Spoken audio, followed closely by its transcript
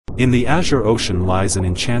In the azure ocean lies an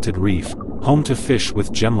enchanted reef, home to fish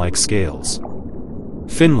with gem-like scales.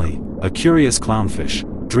 Finley, a curious clownfish,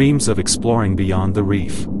 dreams of exploring beyond the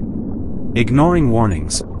reef. Ignoring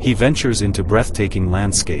warnings, he ventures into breathtaking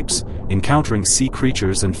landscapes, encountering sea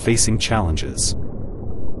creatures and facing challenges.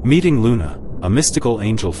 Meeting Luna, a mystical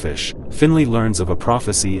angelfish, Finley learns of a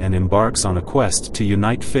prophecy and embarks on a quest to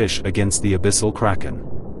unite fish against the abyssal kraken.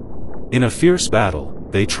 In a fierce battle,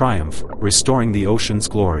 they triumph, restoring the ocean's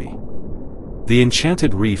glory. The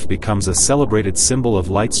enchanted reef becomes a celebrated symbol of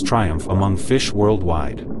light's triumph among fish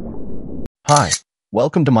worldwide. Hi,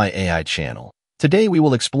 welcome to my AI channel. Today we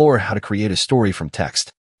will explore how to create a story from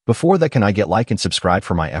text. Before that, can I get like and subscribe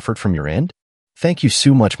for my effort from your end? Thank you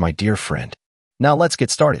so much, my dear friend. Now let's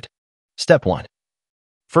get started. Step 1.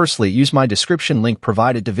 Firstly, use my description link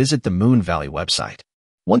provided to visit the MoonValley website.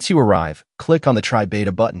 Once you arrive, click on the Try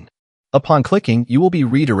Beta button. Upon clicking, you will be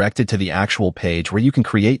redirected to the actual page where you can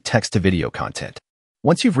create text-to-video content.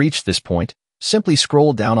 Once you've reached this point, simply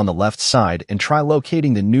scroll down on the left side and try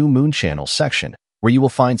locating the New Moon Channels section, where you will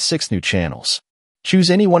find 6 new channels.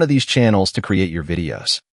 Choose any one of these channels to create your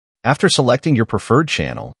videos. After selecting your preferred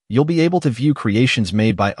channel, you'll be able to view creations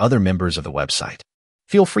made by other members of the website.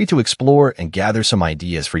 Feel free to explore and gather some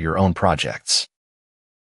ideas for your own projects.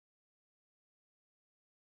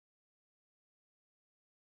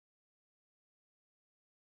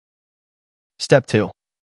 Step 2.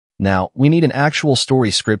 Now, we need an actual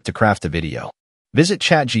story script to craft a video. Visit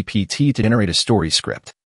ChatGPT to generate a story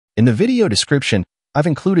script. In the video description, I've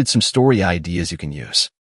included some story ideas you can use.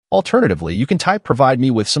 Alternatively, you can type "provide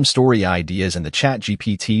me with some story ideas" in the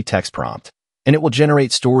ChatGPT text prompt, and it will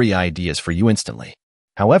generate story ideas for you instantly.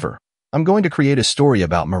 However, I'm going to create a story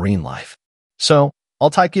about marine life. So,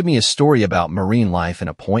 I'll type "give me a story about marine life" in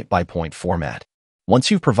a point-by-point format.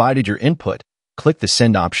 Once you've provided your input, click the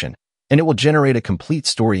Send option, and it will generate a complete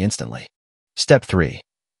story instantly. Step 3.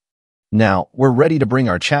 Now, we're ready to bring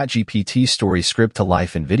our ChatGPT story script to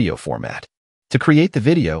life in video format. To create the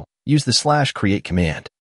video, use the /create command.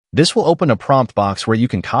 This will open a prompt box where you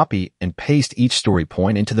can copy and paste each story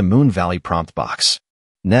point into the MoonValley prompt box.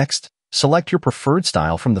 Next, select your preferred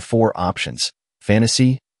style from the 4 options: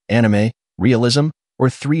 fantasy, anime, realism, or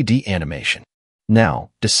 3D animation. Now,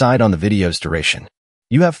 decide on the video's duration.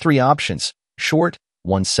 You have 3 options: short,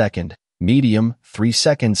 1 second, medium, 3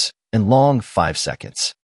 seconds, and long, 5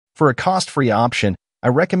 seconds. For a cost-free option, I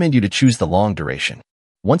recommend you to choose the long duration.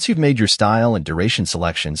 Once you've made your style and duration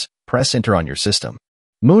selections, press Enter on your system.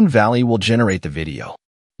 MoonValley will generate the video.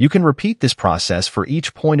 You can repeat this process for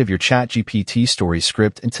each point of your ChatGPT story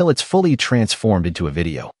script until it's fully transformed into a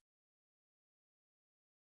video.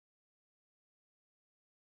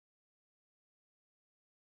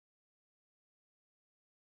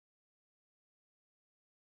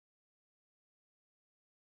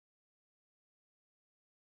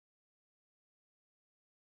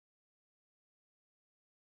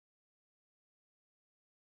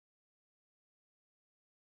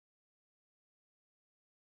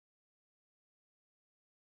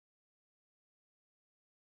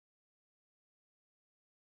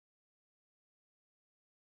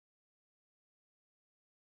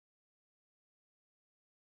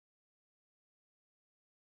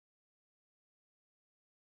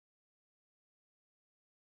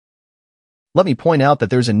 Let me point out that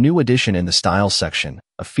there's a new addition in the Style section,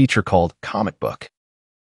 a feature called Comic Book.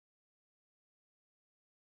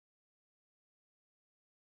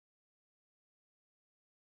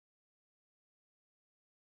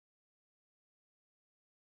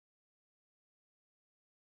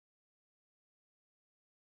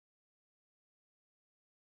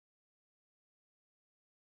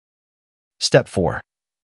 Step 4.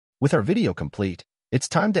 With our video complete, it's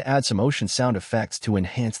time to add some ocean sound effects to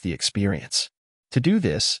enhance the experience. To do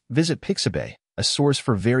this, visit Pixabay, a source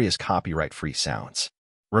for various copyright-free sounds.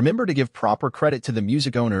 Remember to give proper credit to the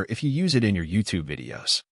music owner if you use it in your YouTube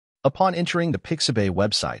videos. Upon entering the Pixabay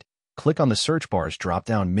website, click on the search bar's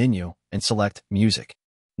drop-down menu and select Music.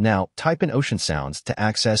 Now, type in ocean sounds to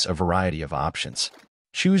access a variety of options.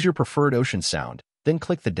 Choose your preferred ocean sound, then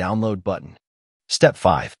click the Download button. Step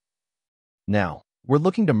 5. Now, we're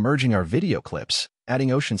looking to merging our video clips,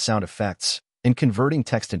 adding ocean sound effects, and converting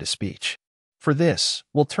text into speech. For this,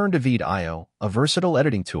 we'll turn to Veed Io, a versatile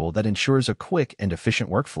editing tool that ensures a quick and efficient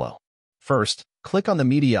workflow. First, click on the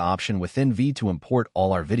Media option within Veed to import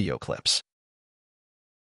all our video clips.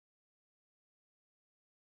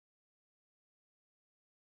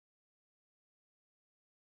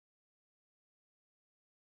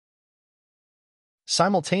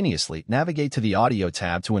 Simultaneously, navigate to the Audio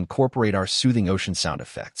tab to incorporate our soothing ocean sound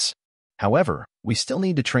effects. However, we still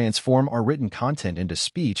need to transform our written content into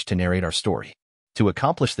speech to narrate our story. To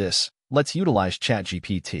accomplish this, let's utilize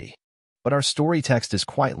ChatGPT. But our story text is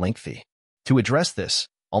quite lengthy. To address this,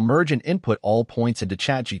 I'll merge and input all points into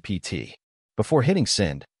ChatGPT. Before hitting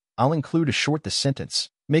send, I'll include a short sentence,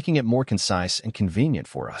 making it more concise and convenient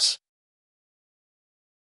for us.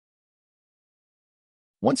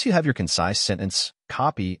 Once you have your concise sentence,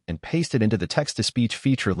 copy and paste it into the text-to-speech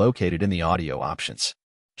feature located in the audio options.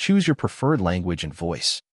 Choose your preferred language and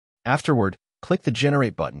voice. Afterward, click the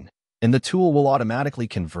Generate button, and the tool will automatically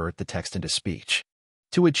convert the text into speech.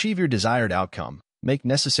 To achieve your desired outcome, make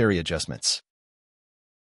necessary adjustments.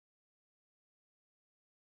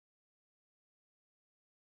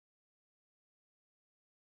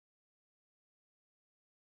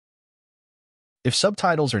 If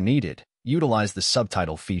subtitles are needed, utilize the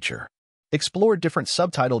subtitle feature. Explore different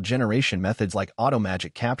subtitle generation methods like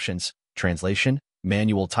automatic captions, translation,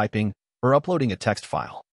 manual typing, or uploading a text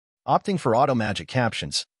file. Opting for automatic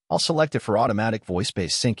captions, I'll select it for automatic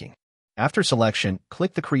voice-based syncing. After selection,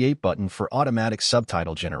 click the Create button for automatic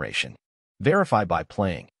subtitle generation. Verify by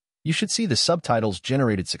playing. You should see the subtitles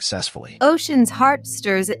generated successfully. Ocean's heart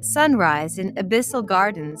stirs at sunrise in abyssal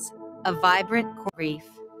gardens, a vibrant coral reef.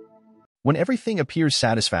 When everything appears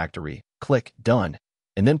satisfactory, click Done,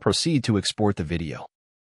 and then proceed to export the video.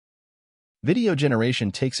 Video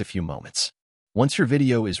generation takes a few moments. Once your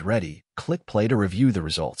video is ready, click Play to review the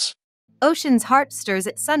results. Ocean's heart stirs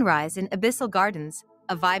at sunrise in abyssal gardens,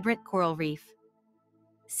 a vibrant coral reef.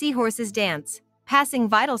 Seahorses dance, passing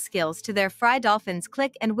vital skills to their fry. Dolphins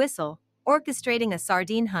click and whistle, orchestrating a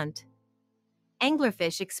sardine hunt.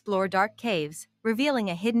 Anglerfish explore dark caves, revealing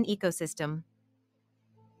a hidden ecosystem.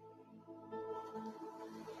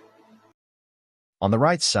 On the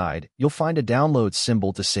right side, you'll find a download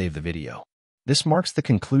symbol to save the video. This marks the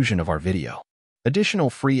conclusion of our video. Additional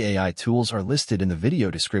free AI tools are listed in the video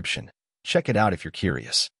description. Check it out if you're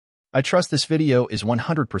curious. I trust this video is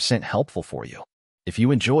 100% helpful for you. If you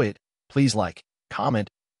enjoy it, please like, comment,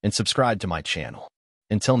 and subscribe to my channel.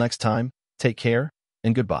 Until next time, take care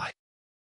and goodbye.